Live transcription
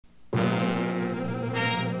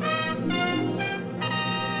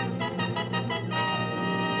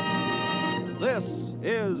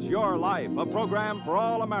is Your Life, a program for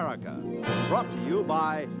all America. Brought to you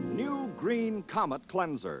by New Green Comet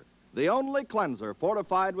Cleanser, the only cleanser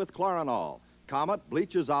fortified with chlorinol. Comet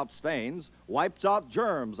bleaches out stains, wipes out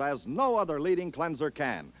germs as no other leading cleanser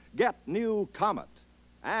can. Get new Comet.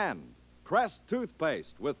 And Crest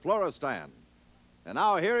toothpaste with Fluorestan. And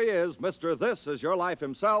now here he is, Mr. This Is Your Life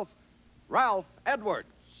himself, Ralph Edwards.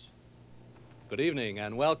 Good evening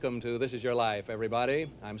and welcome to This Is Your Life, everybody.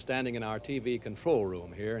 I'm standing in our TV control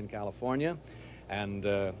room here in California, and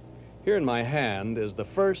here in my hand is the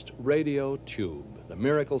first radio tube, the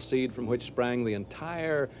miracle seed from which sprang the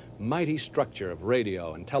entire mighty structure of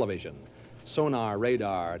radio and television. Sonar,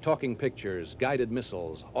 radar, talking pictures, guided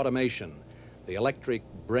missiles, automation, the electric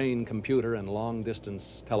brain computer, and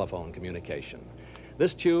long-distance telephone communication.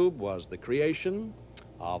 This tube was the creation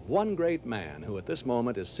of one great man who at this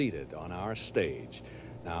moment is seated on our stage.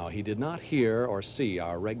 Now, he did not hear or see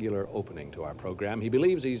our regular opening to our program. He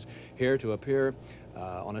believes he's here to appear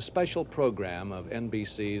on a special program of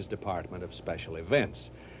NBC's Department of Special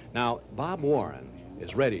Events. Now, Bob Warren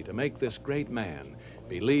is ready to make this great man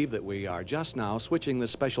believe that we are just now switching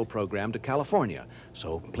this special program to California.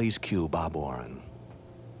 So please cue Bob Warren.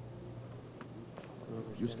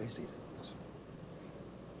 You stay seated.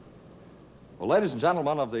 Well, ladies and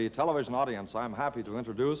gentlemen of the television audience, I'm happy to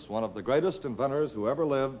introduce one of the greatest inventors who ever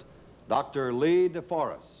lived, Dr. Lee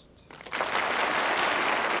deForest.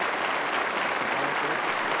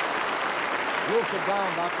 You'll sit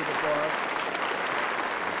down, Dr. deForest.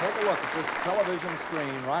 And take a look at this television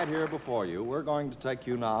screen right here before you. We're going to take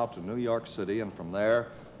you now to New York City, and from there,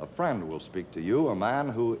 a friend will speak to you, a man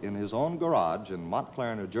who, in his own garage in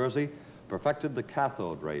Montclair, New Jersey, perfected the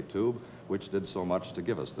cathode ray tube, which did so much to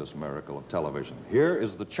give us this miracle of television. Here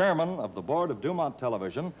is the chairman of the board of Dumont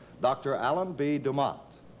Television, Dr. Alan B. Dumont.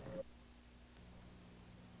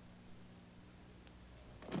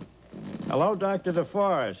 Hello, Dr.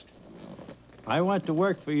 deForest. I went to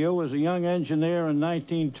work for you as a young engineer in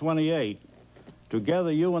 1928.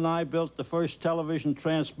 Together, you and I built the first television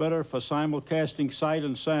transmitter for simulcasting sight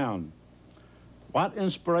and sound. What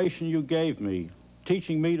inspiration you gave me,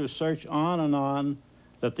 teaching me to search on and on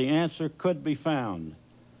that the answer could be found.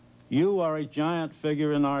 You are a giant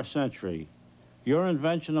figure in our century. Your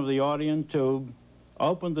invention of the Audion tube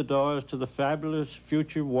opened the doors to the fabulous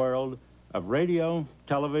future world of radio,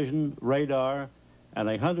 television, radar, and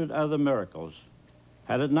 100 other miracles.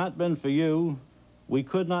 Had it not been for you, we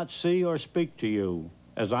could not see or speak to you,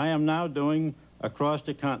 as I am now doing across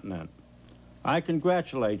the continent. I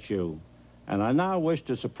congratulate you, and I now wish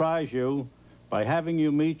to surprise you by having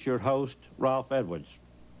you meet your host, Ralph Edwards.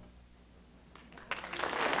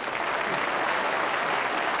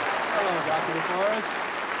 Hello, Dr. deForest.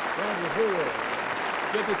 Glad to see you.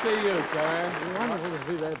 Good to see you, sir. It's wonderful to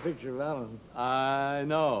see that picture of Alan. I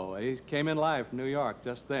know. He came in live from New York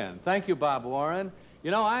just then. Thank you, Bob Warren.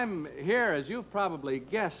 You know, I'm here, as you've probably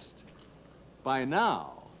guessed by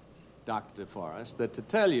now, Dr. deForest, that to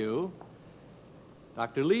tell you,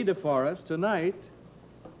 Dr. Lee deForest, tonight,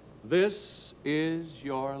 this is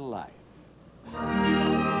your life.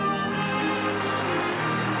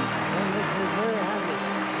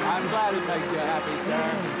 I'm glad it makes you happy,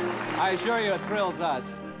 sir. I assure you it thrills us.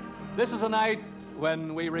 This is a night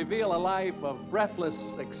when we reveal a life of breathless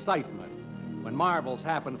excitement, when marvels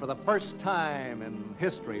happen for the first time in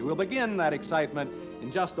history. We'll begin that excitement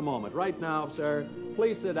in just a moment. Right now, sir,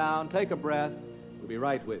 please sit down, take a breath. We'll be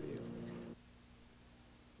right with you.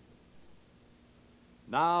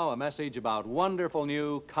 Now, a message about wonderful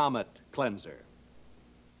new Comet Cleanser.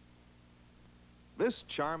 This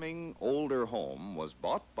charming older home was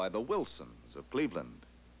bought by the Wilsons of Cleveland.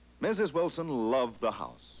 Mrs. Wilson loved the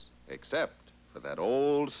house, except for that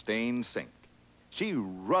old stained sink. She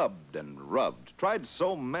rubbed and rubbed, tried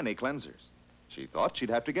so many cleansers. She thought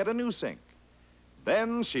she'd have to get a new sink.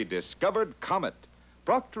 Then she discovered Comet,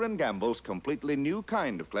 Procter & Gamble's completely new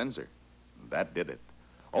kind of cleanser. That did it.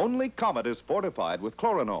 Only Comet is fortified with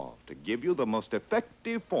chlorinol to give you the most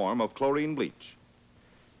effective form of chlorine bleach.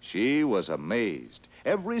 She was amazed.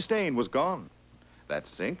 Every stain was gone. That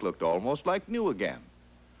sink looked almost like new again.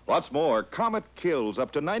 What's more, Comet kills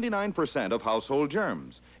up to 99% of household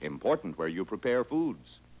germs, important where you prepare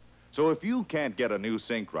foods. So if you can't get a new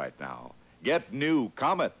sink right now, get new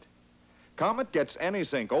Comet. Comet gets any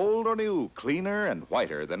sink, old or new, cleaner and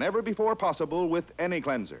whiter than ever before possible with any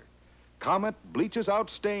cleanser. Comet bleaches out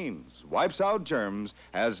stains, wipes out germs,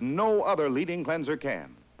 as no other leading cleanser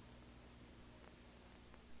can.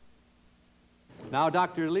 Now,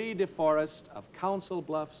 Dr. Lee deForest of Council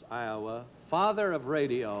Bluffs, Iowa, father of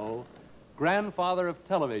radio, grandfather of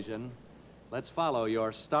television, Let's follow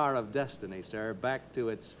your star of destiny, sir, back to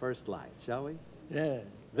its first light, shall we? Yeah.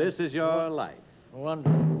 This is your life.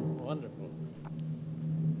 Wonderful, wonderful.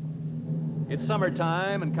 It's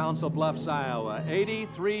summertime in Council Bluffs, Iowa,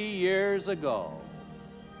 83 years ago.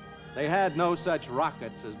 They had no such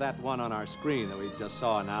rockets as that one on our screen that we just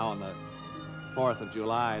saw now on the 4th of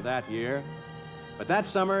July that year. But that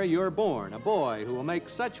summer, you're born, a boy who will make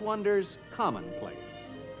such wonders commonplace.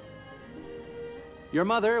 Your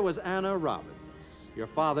mother was Anna Robbins. Your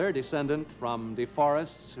father, descendant from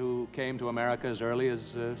deForests, who came to America as early as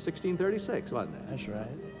 1636, wasn't it? That's right.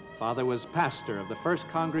 Father was pastor of the First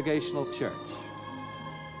Congregational Church.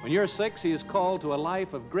 When you're 6, he is called to a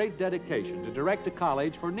life of great dedication to direct a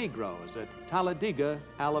college for Negroes at Talladega,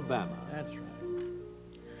 Alabama. That's right.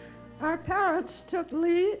 Our parents took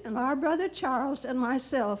Lee and our brother Charles and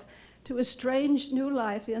myself to a strange new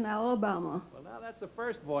life in Alabama. Well, now that's the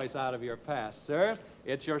first voice out of your past, sir.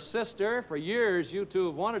 It's your sister. For years, you two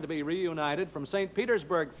have wanted to be reunited from St.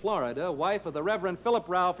 Petersburg, Florida, wife of the Reverend Philip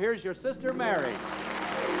Ralph. Here's your sister, Mary.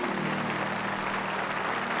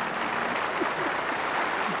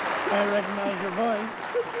 I recognize your voice.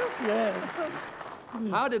 Yeah.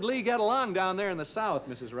 How did Lee get along down there in the South,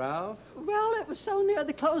 Mrs. Ralph? Well, it was so near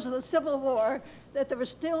the close of the Civil War that there were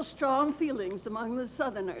still strong feelings among the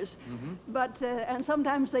Southerners. But, and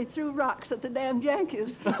sometimes they threw rocks at the damned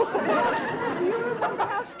Yankees. Do you remember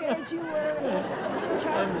how scared you were?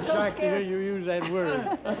 Charles I'm was so shocked to hear scared. you use that word.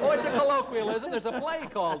 Oh, it's a colloquialism. There's a play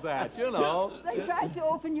called that, you know. They tried to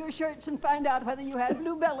open your shirts and find out whether you had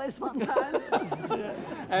blue bellies one time.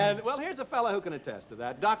 And, well, here's a fellow who can attest to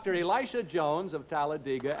that. Dr. Elisha Jones of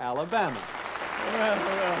Talladega, Alabama.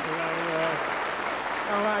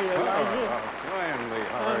 How are you, Elijah? Finally,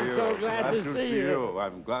 how are I'm you? so glad to see you.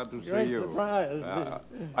 I'm glad to Great see you. surprise.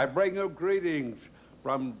 I bring you greetings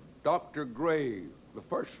from Dr. Gray, the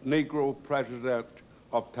first Negro president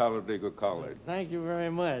of Talladega College. Thank you very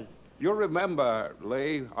much. You remember,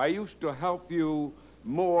 Lee, I used to help you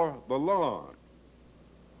mow the lawn.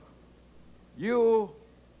 You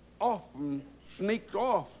often sneaked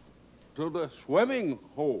off to the swimming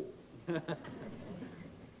hole.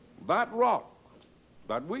 That rock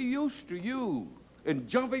that we used to use in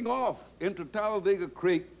jumping off into Talladega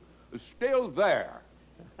Creek is still there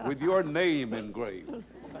with your name engraved.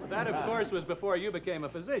 That, of course, was before you became a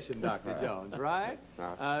physician, Dr. Jones, right?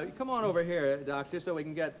 Come on over here, Doctor, so we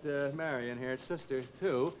can get Mary in here, sister,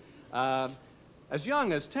 too. As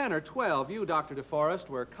young as 10 or 12, you, Dr. deForest,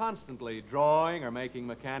 were constantly drawing or making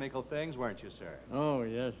mechanical things, weren't you, sir? Oh,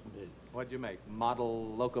 yes, indeed. What'd you make?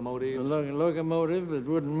 Model locomotives? A locomotive that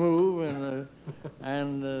wouldn't move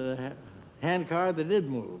and a hand car that did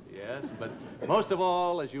move. Yes, but most of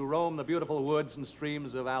all, as you roam the beautiful woods and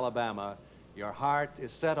streams of Alabama, your heart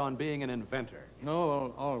is set on being an inventor.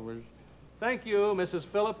 No, always. Thank you, Mrs.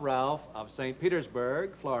 Philip Ralph of St. Petersburg,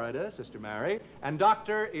 Florida, Sister Mary, and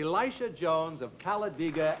Dr. Elisha Jones of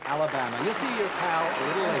Talladega, Alabama. You'll see your pal a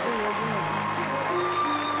little later.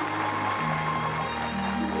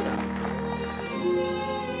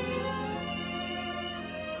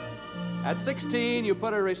 At 16, you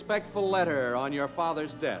put a respectful letter on your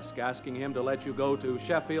father's desk asking him to let you go to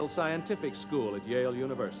Sheffield Scientific School at Yale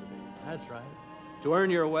University. That's right. To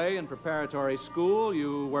earn your way in preparatory school,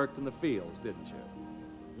 you worked in the fields, didn't you?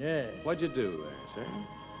 Yeah. What'd you do there, sir?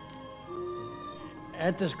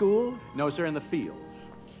 At the school? No, sir, in the fields.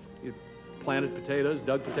 You planted potatoes,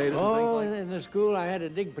 dug potatoes, Oh, and things like that? in the school I had to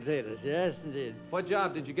dig potatoes. Yes, indeed. What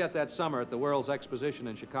job did you get that summer at the World's Exposition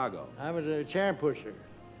in Chicago? I was a chair pusher.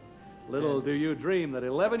 Little do you dream that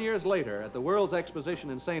 11 years later, at the World's Exposition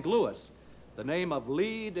in St. Louis, the name of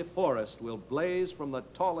Lee deForest will blaze from the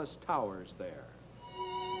tallest towers there.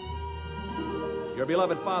 Your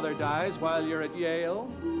beloved father dies while you're at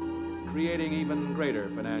Yale, creating even greater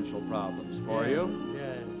financial problems for you.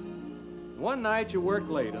 Yeah. One night you work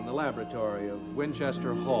late in the laboratory of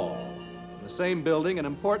Winchester Hall. In the same building, an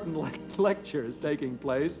important lecture is taking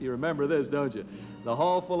place. You remember this, don't you? The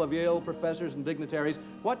hall full of Yale professors and dignitaries.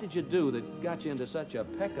 What did you do that got you into such a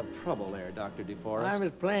peck of trouble there, Dr. deForest? I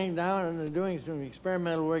was playing down and doing some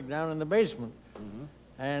experimental work down in the basement.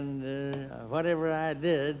 And whatever I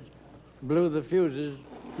did blew the fuses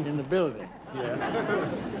in the building.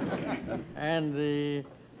 Yeah. And the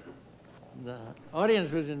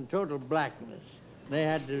audience was in total blackness. They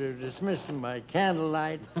had to dismiss them by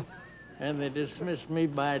candlelight, and they dismissed me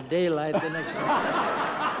by daylight the next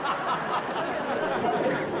morning.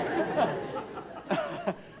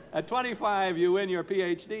 At 25, you win your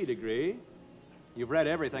PhD degree. You've read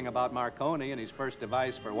everything about Marconi and his first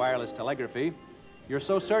device for wireless telegraphy. You're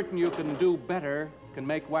so certain you can do better can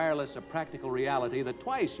make wireless a practical reality that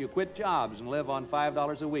twice you quit jobs and live on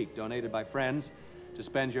 $5 a week donated by friends to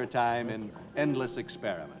spend your time in endless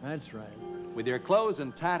experiments. That's right. With your clothes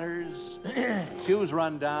in tatters, shoes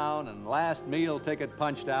run down, and last meal ticket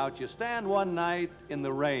punched out, you stand one night in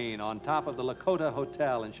the rain on top of the Lakota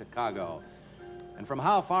Hotel in Chicago. And from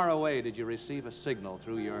how far away did you receive a signal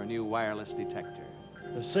through your new wireless detector?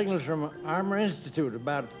 The signal's from Armour Institute,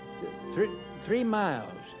 about 3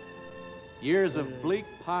 miles. Years of bleak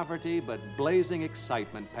poverty but blazing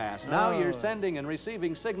excitement passed. Now you're Oh. sending and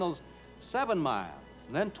receiving signals 7 miles,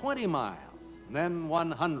 and then 20 miles, and then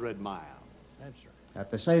 100 miles. That's right.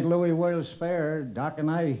 At the St. Louis World's Fair, Doc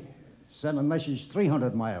and I sent a message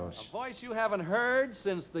 300 miles. A voice you haven't heard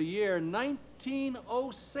since the year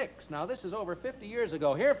 1906. Now, this is over 50 years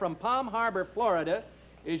ago. Here from Palm Harbor, Florida,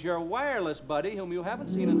 is your wireless buddy, whom you haven't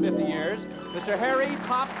seen in 50 years, Mr. Harry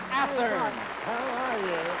Pop Athern. How are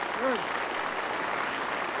you? Good.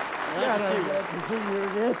 Glad I'm glad to see you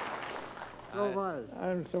again. So was.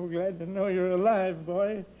 I'm so glad to know you're alive,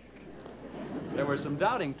 boy. There were some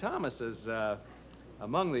doubting Thomases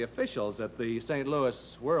among the officials at the St.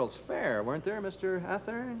 Louis World's Fair, weren't there, Mr.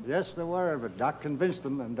 Athern? Yes, there were, but Doc convinced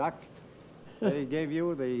them, and Doc, they gave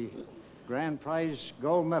you the grand prize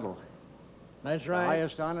gold medal. That's The right.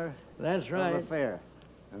 highest honor That's of the right. fair.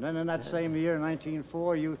 And then in that same year,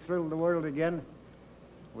 1904, you thrilled the world again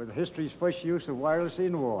with history's first use of wireless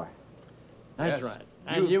in war. That's Yes. right.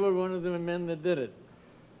 And you were one of the men that did it.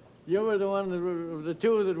 You were the one of the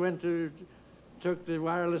two that took the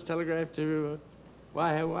wireless telegraph to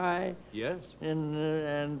Hawaii Yes.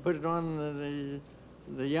 and put it on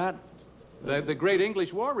the yacht. The great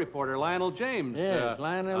English war reporter, Lionel James, Yes,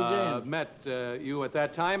 Lionel James. met you at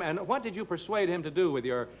that time. And what did you persuade him to do with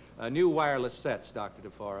your new wireless sets, Dr.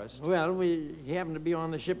 deForest? Well, he happened to be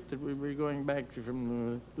on the ship that we were going back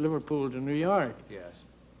from Liverpool to New York. Yes.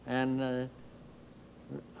 And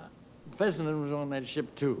Fessenden was on that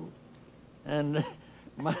ship, too. And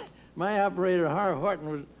my operator, Har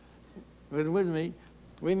Horton, was with me.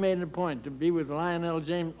 We made it a point to be with Lionel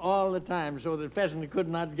James all the time so that Fessenden could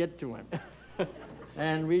not get to him.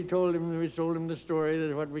 And we told him the story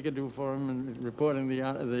that what we could do for him in reporting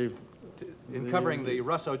In covering the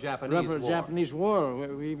Russo-Japanese War. Japanese War,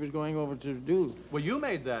 where he was going over to do. Well, you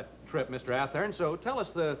made that trip, Mr. Athern, so tell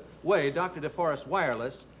us the way Dr. deForest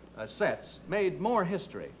wireless sets made more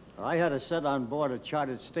history. I had a set on board a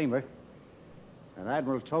chartered steamer, and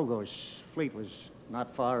Admiral Togo's fleet was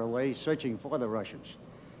not far away searching for the Russians.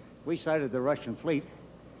 We sighted the Russian fleet,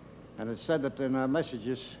 and it said that in our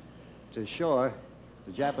messages to shore,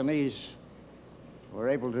 the Japanese were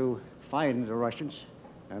able to find the Russians,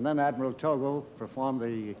 and then Admiral Togo performed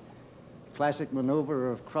the classic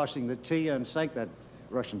maneuver of crossing the T and sank that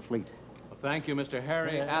Russian fleet. Well, thank you, Mr.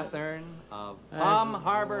 Harry Yeah. Athern of Palm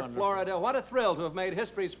Harbor, wonderful. Florida. What a thrill to have made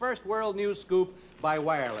history's first world news scoop by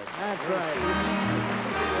wireless. That's right.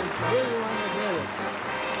 You're the one that did it.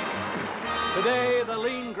 Today, the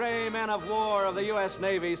lean gray men of war of the U.S.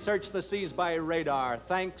 Navy search the seas by radar,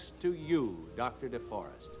 thanks to you, Dr.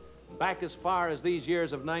 deForest. Back as far as these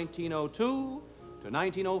years of 1902 to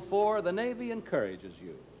 1904, the Navy encourages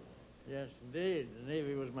you. Yes, indeed. The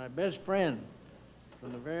Navy was my best friend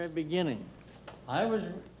from the very beginning. I was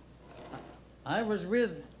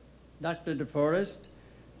with Dr. deForest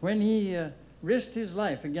when he risked his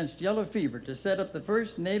life against yellow fever to set up the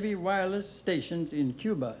first Navy wireless stations in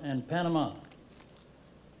Cuba and Panama.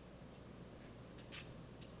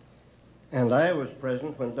 And I was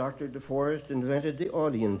present when Dr. deForest invented the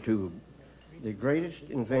audion tube, the greatest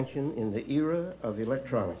invention in the era of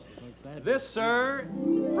electronics. This, sir,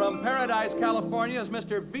 from Paradise, California, is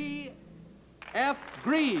Mr. B.F.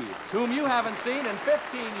 Greaves, whom you haven't seen in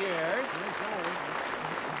 15 years.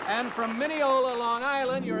 And from Mineola, Long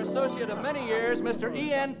Island, your associate of many years, Mr.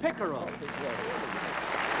 E.N. Pickerel.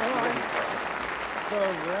 So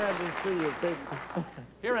glad to see you, Pig.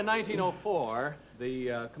 Here in 1904,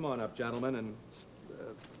 come on up, gentlemen, and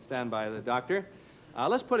stand by the doctor.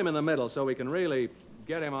 Let's put him in the middle so we can really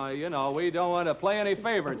get him on. You know, we don't want to play any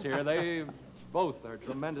favorites here. They both are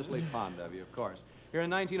tremendously fond of you, of course. Here in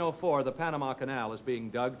 1904, the Panama Canal is being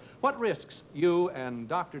dug. What risks you and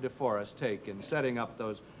Dr. deForest take in setting up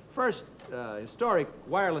those first historic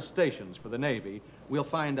wireless stations for the Navy? We'll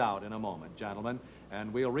find out in a moment, gentlemen,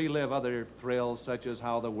 and we'll relive other thrills such as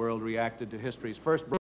how the world reacted to history's first